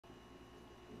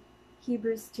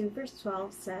Hebrews 2 verse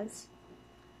 12 says,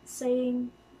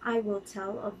 saying, I will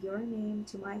tell of your name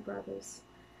to my brothers.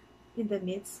 In the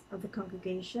midst of the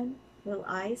congregation will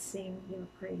I sing your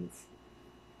praise.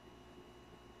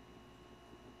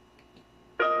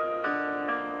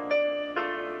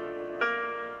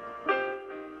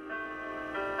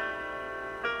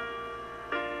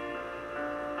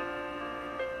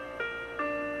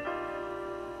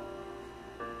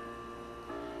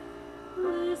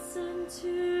 Listen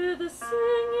to the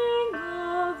singing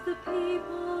of the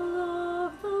people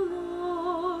of the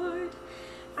Lord,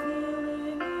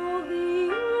 filling all the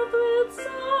earth with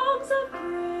songs of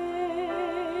praise.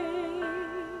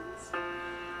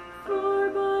 For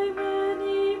by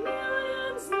many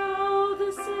millions now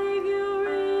the Savior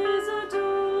is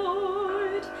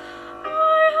adored.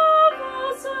 I have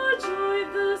also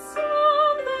joined the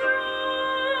song they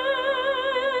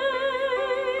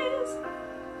raise.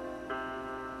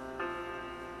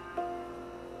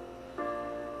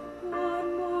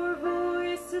 One more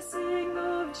voice to sing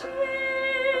of Jesus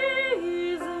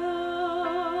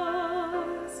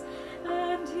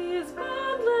and his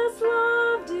boundless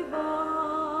love divine.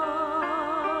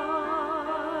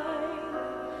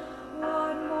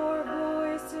 One more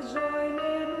voice to join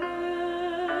in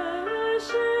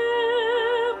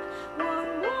worship.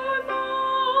 One more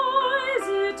voice,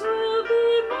 it will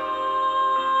be mine.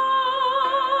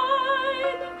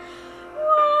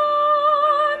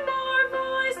 One more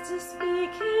voice to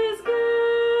speak his goodness,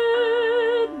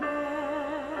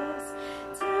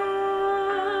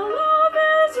 tell of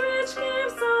his rich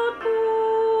gifts outpoured,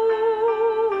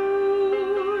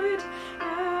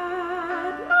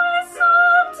 add my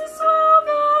song to swell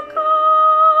the chorus.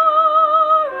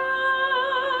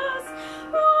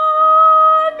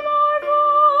 One more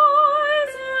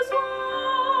voice is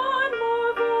one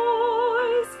more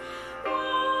voice,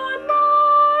 one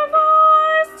more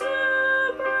voice to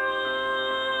praise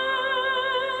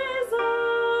the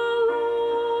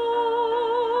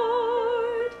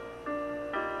Lord.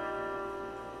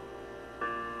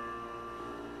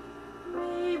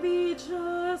 Maybe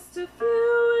just a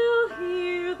few will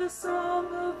hear the song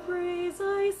of praise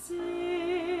I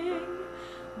sing.